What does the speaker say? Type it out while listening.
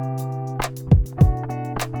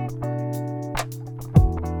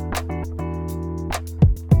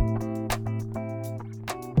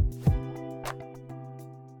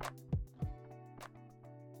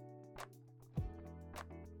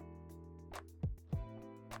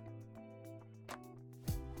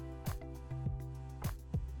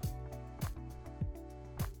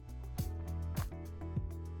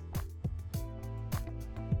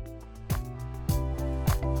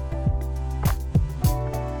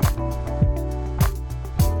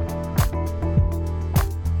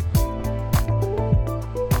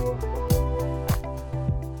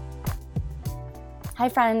Hi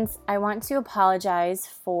friends, I want to apologize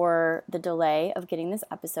for the delay of getting this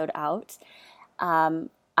episode out.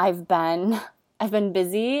 I've been I've been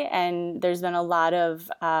busy, and there's been a lot of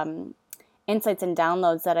insights and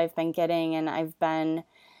downloads that I've been getting, and I've been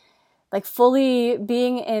like fully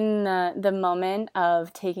being in the moment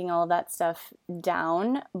of taking all of that stuff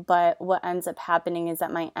down. But what ends up happening is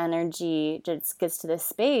that my energy just gets to this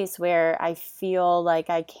space where I feel like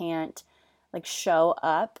I can't like show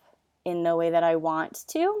up in the way that I want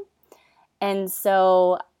to. And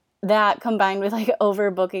so that combined with like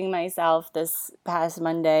overbooking myself this past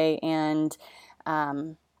Monday and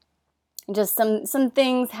just some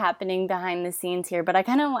things happening behind the scenes here. But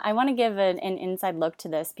I want to give an inside look to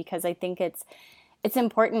this because I think it's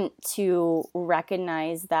important to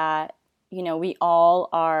recognize that, you know, we all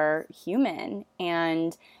are human,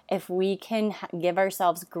 and if we can give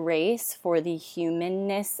ourselves grace for the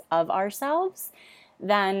humanness of ourselves,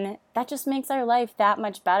 then that just makes our life that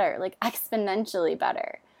much better, like exponentially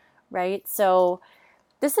better, right? So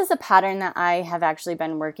this is a pattern that I have actually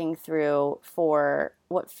been working through for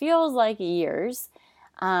what feels like years,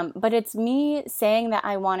 but it's me saying that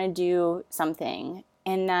I want to do something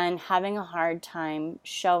and then having a hard time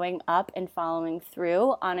showing up and following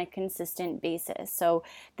through on a consistent basis. So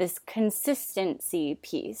this consistency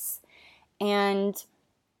piece. And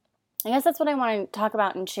I guess that's what I want to talk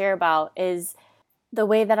about and share about is the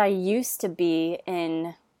way that I used to be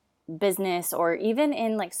in business or even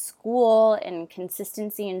in like school and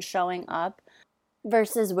consistency and showing up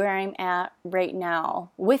versus where I'm at right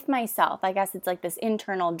now with myself. I guess it's like this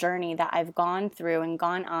internal journey that I've gone through and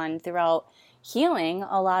gone on throughout healing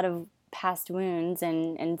a lot of past wounds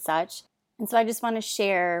and such. And so I just want to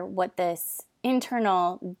share what this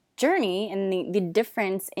internal journey and the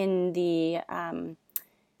difference in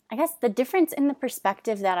I guess the difference in the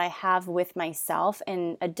perspective that I have with myself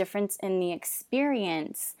and a difference in the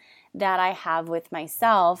experience that I have with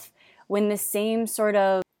myself when the same sort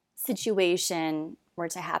of situation were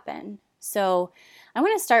to happen. So I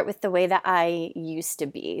want to start with the way that I used to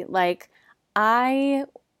be. Like, I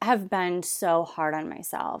have been so hard on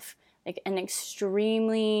myself, like an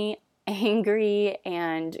extremely angry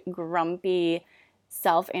and grumpy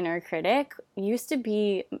self-inner critic used to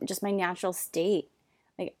be just my natural state.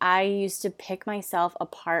 Like, I used to pick myself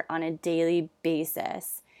apart on a daily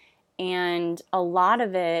basis. And a lot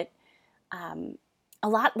of it,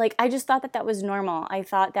 like, I just thought that that was normal. I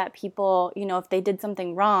thought that people, you know, if they did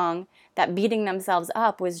something wrong, that beating themselves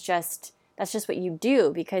up was that's just what you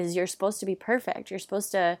do because you're supposed to be perfect. You're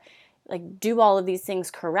supposed to, like, do all of these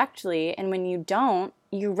things correctly. And when you don't,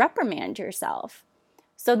 you reprimand yourself.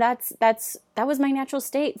 So that was my natural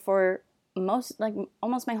state for almost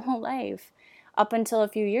my whole life, up until a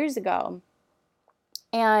few years ago.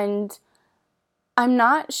 And I'm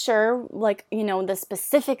not sure, like, you know, the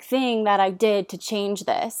specific thing that I did to change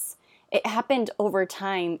this. It happened over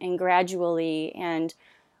time and gradually, and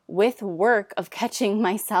with work of catching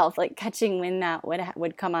myself, like catching when that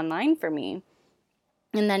would come online for me.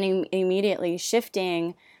 And then immediately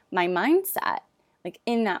shifting my mindset, like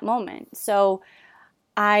in that moment. So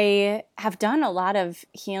I have done a lot of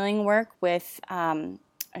healing work with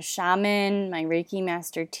a shaman, my Reiki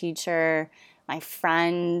master teacher, my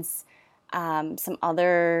friends, some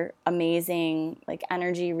other amazing like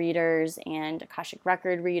energy readers and Akashic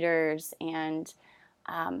record readers and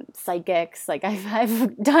psychics. Like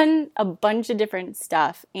I've done a bunch of different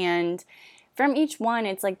stuff, and from each one,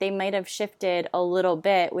 it's like they might have shifted a little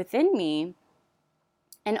bit within me.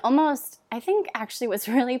 And almost, I think actually what's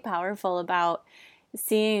really powerful about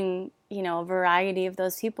seeing, you know, a variety of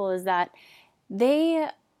those people is that they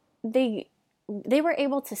they they were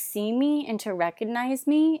able to see me and to recognize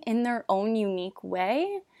me in their own unique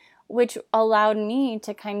way, which allowed me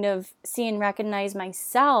to kind of see and recognize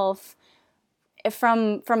myself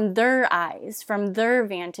from their eyes, from their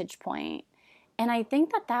vantage point. And I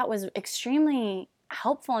think that that was extremely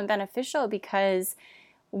helpful and beneficial because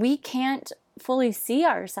we can't fully see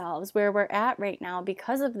ourselves where we're at right now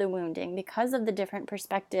because of the wounding, because of the different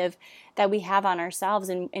perspective that we have on ourselves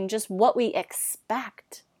and just what we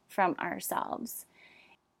expect from ourselves.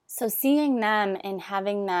 So seeing them and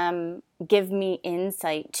having them give me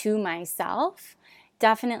insight to myself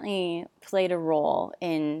definitely played a role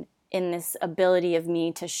in this ability of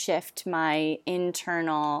me to shift my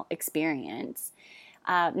internal experience.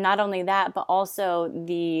 Not only that, but also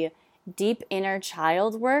the deep inner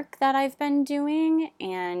child work that I've been doing.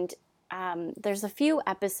 And there's a few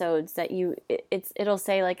episodes that it'll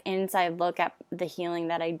say like inside look at the healing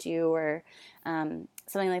that I do or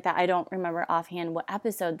something like that. I don't remember offhand what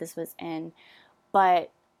episode this was in,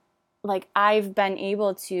 but like I've been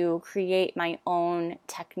able to create my own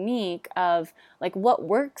technique of like what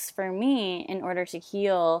works for me in order to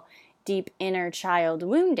heal deep inner child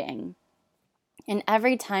wounding. And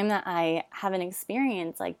every time that I have an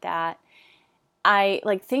experience like that, I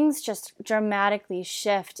like things just dramatically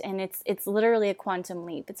shift, and it's literally a quantum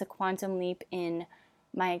leap. It's a quantum leap in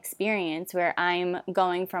my experience where I'm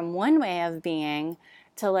going from one way of being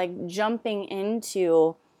to like jumping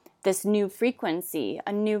into this new frequency,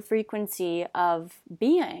 a new frequency of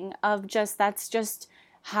being, of just that's just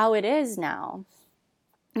how it is now.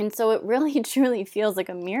 And so it really truly feels like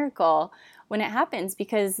a miracle when it happens,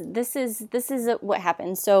 because this is what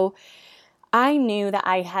happens. So I knew that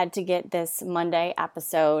I had to get this Monday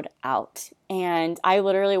episode out, and I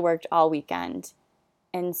literally worked all weekend.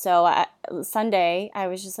 And so Sunday, I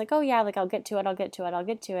was just like, oh yeah, like I'll get to it, I'll get to it, I'll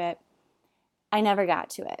get to it. I never got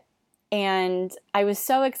to it. And I was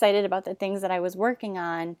so excited about the things that I was working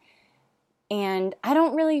on. And I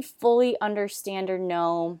don't really fully understand or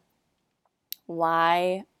know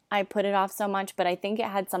why I put it off so much, but I think it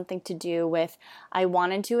had something to do with I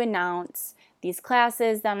wanted to announce these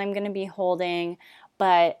classes that I'm going to be holding,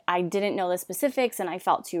 but I didn't know the specifics and I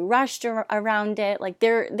felt too rushed around it. Like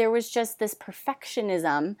there was just this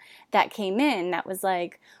perfectionism that came in that was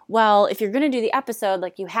like, well, if you're going to do the episode,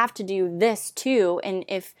 like you have to do this too. And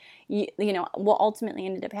if you know, what ultimately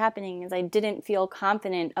ended up happening is I didn't feel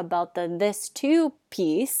confident about the this too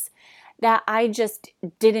piece, that I just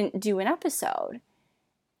didn't do an episode.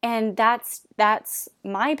 And that's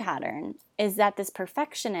my pattern, is that this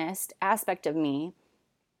perfectionist aspect of me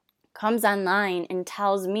comes online and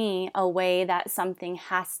tells me a way that something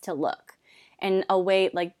has to look, and a way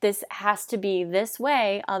like this has to be this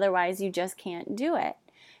way, otherwise you just can't do it,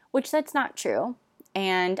 which that's not true.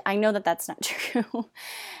 And I know that that's not true,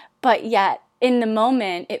 but yet in the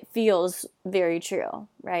moment it feels very true,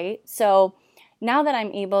 right? So now that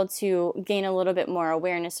I'm able to gain a little bit more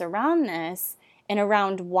awareness around this and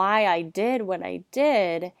around why I did what I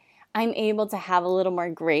did, I'm able to have a little more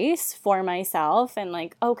grace for myself and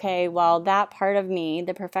like, okay, well, that part of me,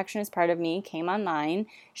 the perfectionist part of me, came online.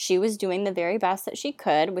 She was doing the very best that she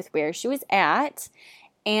could with where she was at,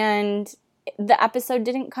 and the episode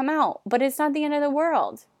didn't come out, but it's not the end of the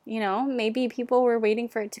world. You know, maybe people were waiting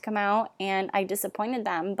for it to come out and I disappointed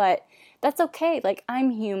them, but that's okay. Like, I'm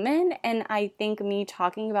human, and I think me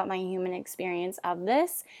talking about my human experience of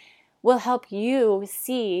this will help you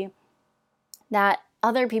see that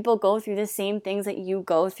other people go through the same things that you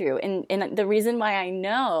go through. And the reason why I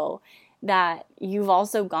know that you've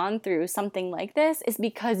also gone through something like this is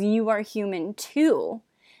because you are human too.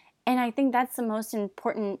 And I think that's the most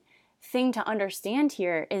important thing to understand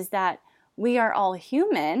here, is that we are all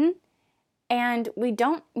human, and we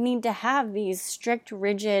don't need to have these strict,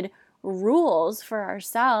 rigid rules for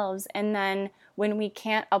ourselves. And then when we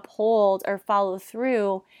can't uphold or follow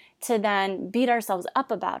through, to then beat ourselves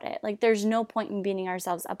up about it. Like, there's no point in beating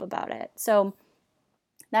ourselves up about it. So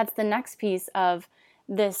that's the next piece of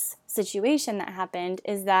this situation that happened,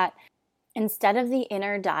 is that instead of the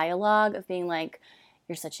inner dialogue of being like,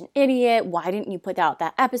 you're such an idiot, why didn't you put out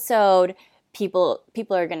that episode? People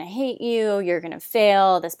are going to hate you, you're going to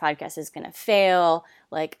fail, this podcast is going to fail,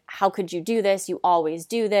 like, how could you do this? You always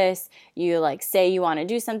do this. You like say you want to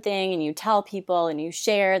do something and you tell people and you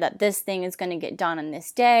share that this thing is going to get done on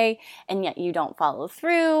this day, and yet you don't follow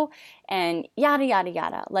through, and yada yada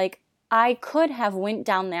yada. Like, I could have went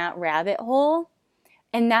down that rabbit hole,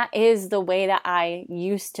 and that is the way that I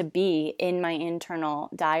used to be in my internal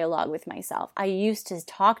dialogue with myself. I used to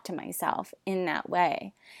talk to myself in that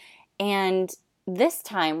way. And this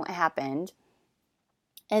time what happened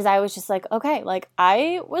is I was just like, okay, like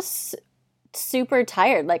I was super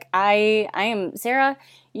tired. Like I am, Sarah,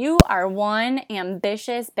 you are one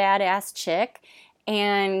ambitious, badass chick,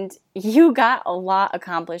 and you got a lot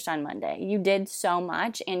accomplished on Monday. You did so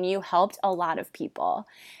much, and you helped a lot of people,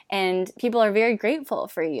 and people are very grateful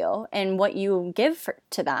for you and what you give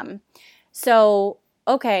to them. So,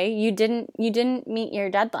 okay, you didn't meet your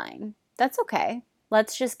deadline. That's okay.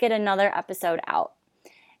 Let's just get another episode out.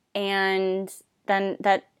 And then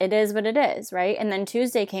that it is what it is, right? And then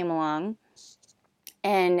Tuesday came along,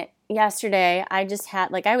 and yesterday I just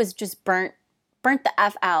had, like, I was just burnt the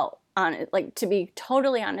F out on it, like, to be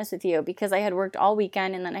totally honest with you, because I had worked all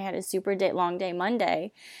weekend and then I had a super long day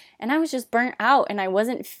Monday, and I was just burnt out and I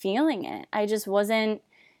wasn't feeling it. I just wasn't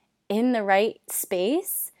in the right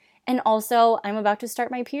space. And also, I'm about to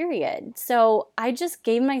start my period. So I just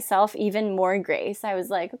gave myself even more grace. I was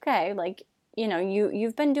like, okay, like, you know,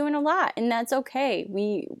 you've been doing a lot, and that's okay.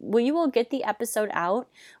 We will get the episode out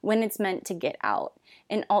when it's meant to get out.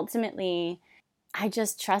 And ultimately, I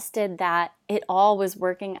just trusted that it all was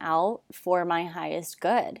working out for my highest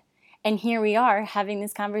good. And here we are having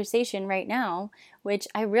this conversation right now, which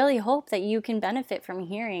I really hope that you can benefit from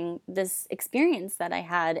hearing this experience that I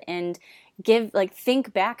had, and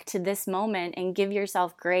think back to this moment and give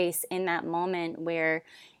yourself grace in that moment where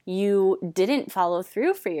you didn't follow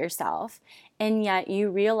through for yourself. And yet you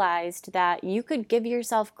realized that you could give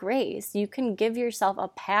yourself grace. You can give yourself a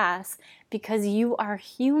pass because you are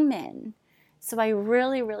human. So I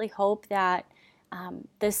really, really hope that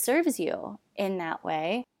this serves you in that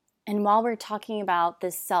way. And while we're talking about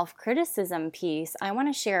this self-criticism piece, I want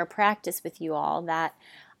to share a practice with you all that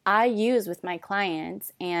I use with my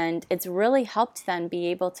clients, and it's really helped them be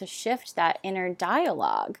able to shift that inner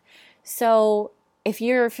dialogue. So if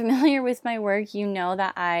you're familiar with my work, you know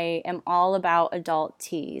that I am all about adult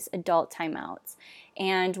teas, adult timeouts.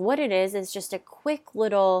 And what it is just a quick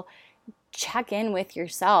little check in with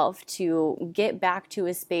yourself to get back to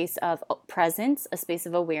a space of presence, a space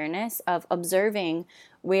of awareness, of observing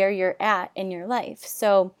where you're at in your life.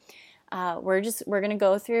 So we're going to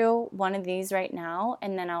go through one of these right now,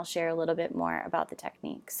 and then I'll share a little bit more about the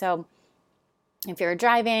technique. So if you're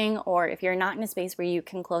driving, or if you're not in a space where you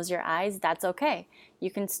can close your eyes, that's okay. You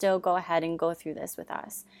can still go ahead and go through this with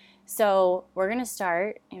us. So we're going to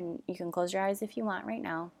start, and you can close your eyes if you want right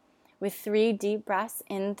now, with 3 deep breaths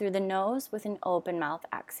in through the nose with an open mouth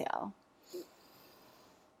exhale.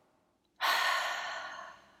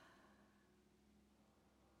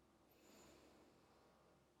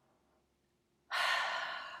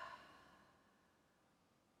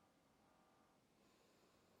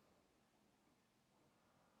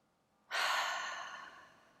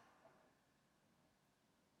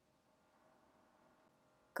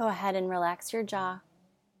 Go ahead and relax your jaw.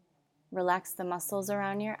 Relax the muscles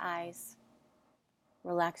around your eyes.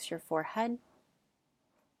 Relax your forehead.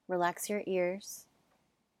 Relax your ears.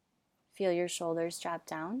 Feel your shoulders drop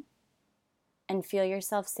down. And feel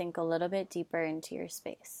yourself sink a little bit deeper into your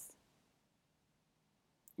space.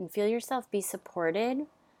 And feel yourself be supported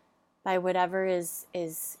by whatever is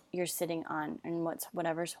you're sitting on, and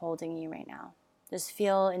whatever's holding you right now. Just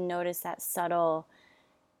feel and notice that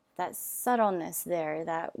subtleness there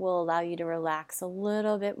that will allow you to relax a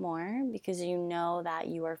little bit more, because you know that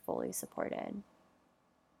you are fully supported.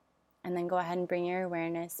 And then go ahead and bring your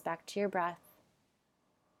awareness back to your breath.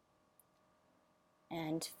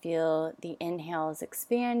 And feel the inhales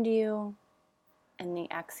expand you, and the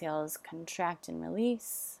exhales contract and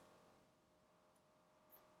release.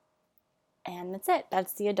 And that's it.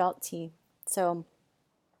 That's the adult tea. So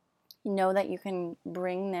know that you can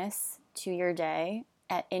bring this to your day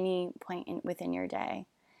at any point within your day.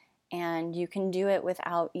 And you can do it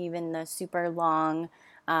without even the super long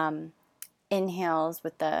inhales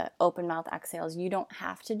with the open mouth exhales. You don't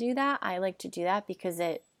have to do that. I like to do that because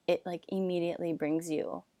it like immediately brings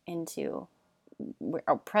you into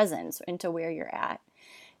a presence, into where you're at.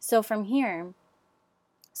 So from here,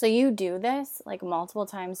 so you do this like multiple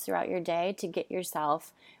times throughout your day to get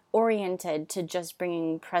yourself oriented to just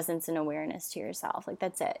bringing presence and awareness to yourself. Like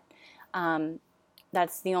that's it.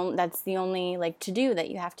 That's the only like to do that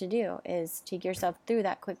you have to do, is take yourself through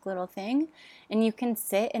that quick little thing. And you can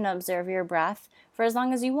sit and observe your breath for as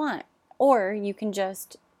long as you want, or you can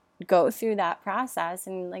just go through that process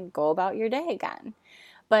and like go about your day again.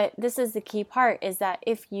 But this is the key part, is that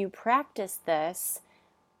if you practice this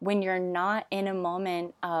when you're not in a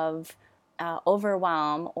moment of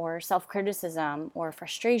overwhelm or self-criticism or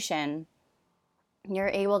frustration, you're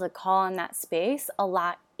able to call on that space a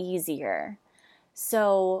lot easier.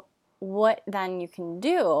 So what then you can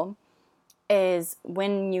do is,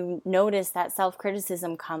 when you notice that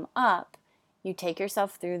self-criticism come up, you take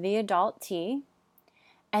yourself through the adult tea,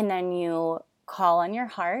 and then you call on your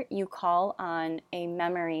heart. You call on a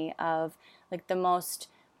memory of like the most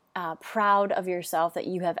proud of yourself that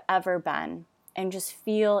you have ever been, and just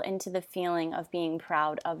feel into the feeling of being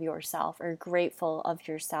proud of yourself or grateful of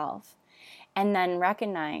yourself. And then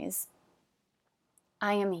recognize,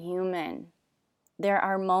 I am human. There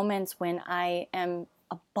are moments when I am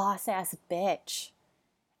a boss-ass bitch,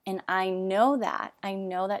 and I know that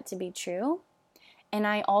to be true. And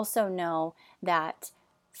I also know that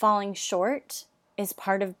falling short is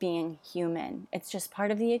part of being human. It's just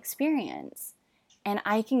part of the experience. And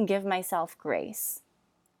I can give myself grace.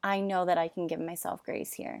 I know that I can give myself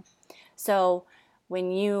grace here. So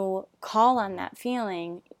when you call on that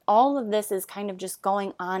feeling, all of this is kind of just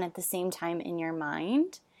going on at the same time in your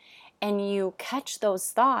mind. And you catch those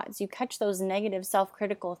thoughts, you catch those negative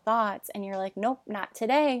self-critical thoughts, and you're like, nope, not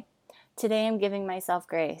today. Today I'm giving myself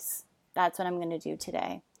grace. That's what I'm going to do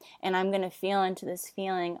today. And I'm going to feel into this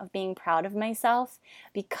feeling of being proud of myself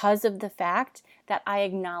because of the fact that I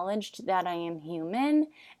acknowledged that I am human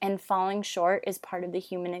and falling short is part of the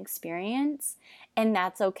human experience. And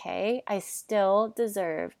that's okay. I still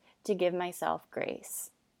deserve to give myself grace.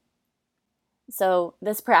 So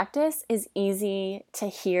this practice is easy to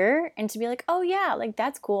hear and to be like, oh yeah, like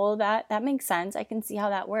that's cool. That makes sense. I can see how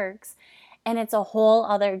that works. And it's a whole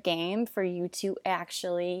other game for you to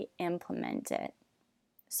actually implement it.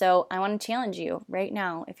 So I want to challenge you right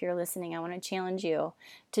now. If you're listening, I want to challenge you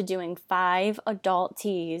to doing 5 adult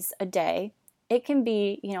teas a day. It can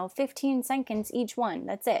be, 15 seconds each one.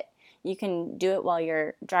 That's it. You can do it while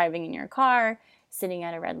you're driving in your car, sitting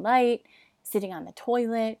at a red light, sitting on the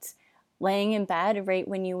toilet, laying in bed right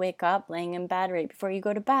when you wake up, laying in bed right before you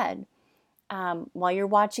go to bed, while you're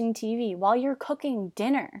watching TV, while you're cooking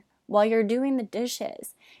dinner, while you're doing the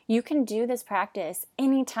dishes. You can do this practice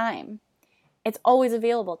anytime. It's always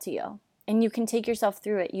available to you, and you can take yourself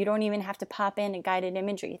through it. You don't even have to pop in a guided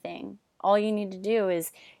imagery thing. All you need to do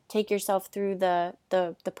is take yourself through the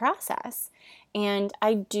process. And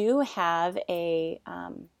I do have a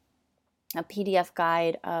PDF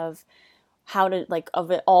guide of how to,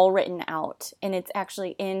 of it all written out, and it's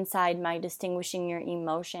actually inside my Distinguishing Your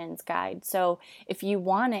Emotions guide. So if you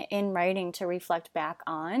want it in writing to reflect back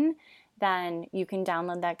on, then you can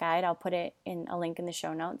download that guide. I'll put it in a link in the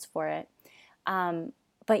show notes for it.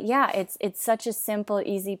 But yeah, it's such a simple,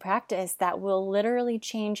 easy practice that will literally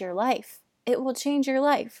change your life. It will change your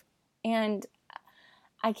life. And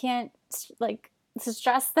I can't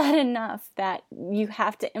stress that enough, that you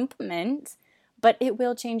have to implement, but it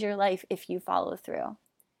will change your life if you follow through.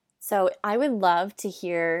 So I would love to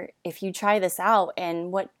hear if you try this out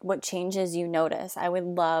and what changes you notice. I would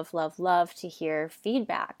love, love, love to hear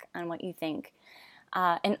feedback on what you think.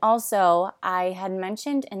 And also, I had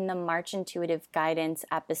mentioned in the March Intuitive Guidance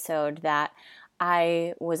episode that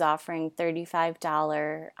I was offering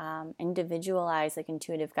 $35 individualized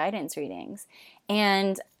intuitive guidance readings.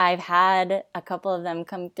 And I've had a couple of them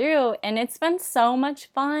come through, and it's been so much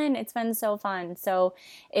fun. It's been so fun. So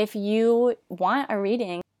if you want a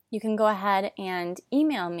reading, you can go ahead and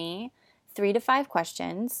email me 3 to 5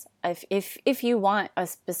 questions if you want a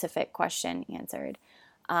specific question answered.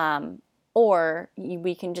 Or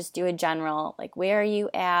we can just do a general, where are you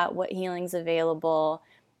at? What healing's available?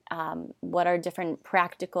 What are different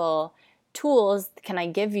practical tools can I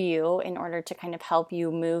give you in order to kind of help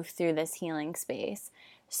you move through this healing space?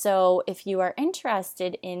 So if you are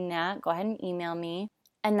interested in that, go ahead and email me.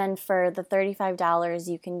 And then for the $35,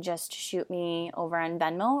 you can just shoot me over on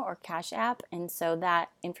Venmo or Cash App. And so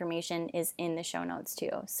that information is in the show notes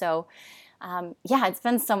too. So yeah, it's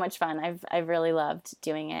been so much fun. I've really loved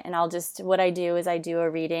doing it. And what I do is I do a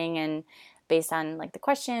reading, and based on the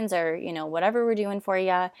questions or, whatever we're doing for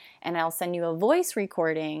you, and I'll send you a voice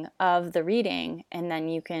recording of the reading, and then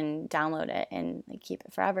you can download it and keep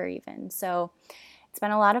it forever even. So it's been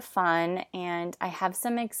a lot of fun, and I have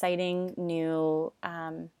some exciting new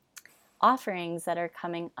offerings that are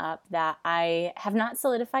coming up that I have not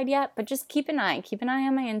solidified yet, but just keep an eye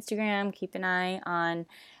on my Instagram, keep an eye on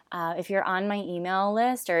if you're on my email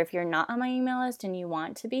list, or if you're not on my email list and you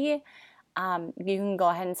want to be, you can go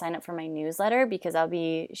ahead and sign up for my newsletter, because I'll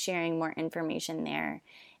be sharing more information there.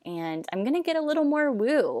 And I'm going to get a little more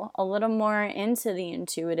woo, a little more into the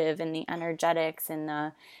intuitive and the energetics and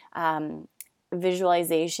the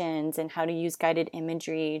visualizations and how to use guided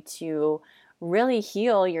imagery to really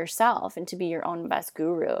heal yourself and to be your own best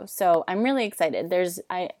guru. So I'm really excited.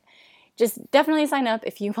 Just definitely sign up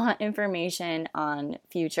if you want information on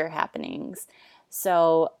future happenings.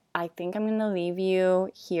 So I think I'm going to leave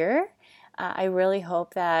you here. I really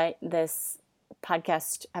hope that this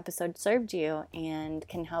podcast episode served you and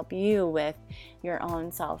can help you with your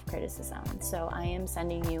own self-criticism. So I am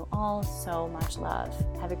sending you all so much love.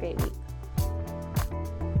 Have a great week.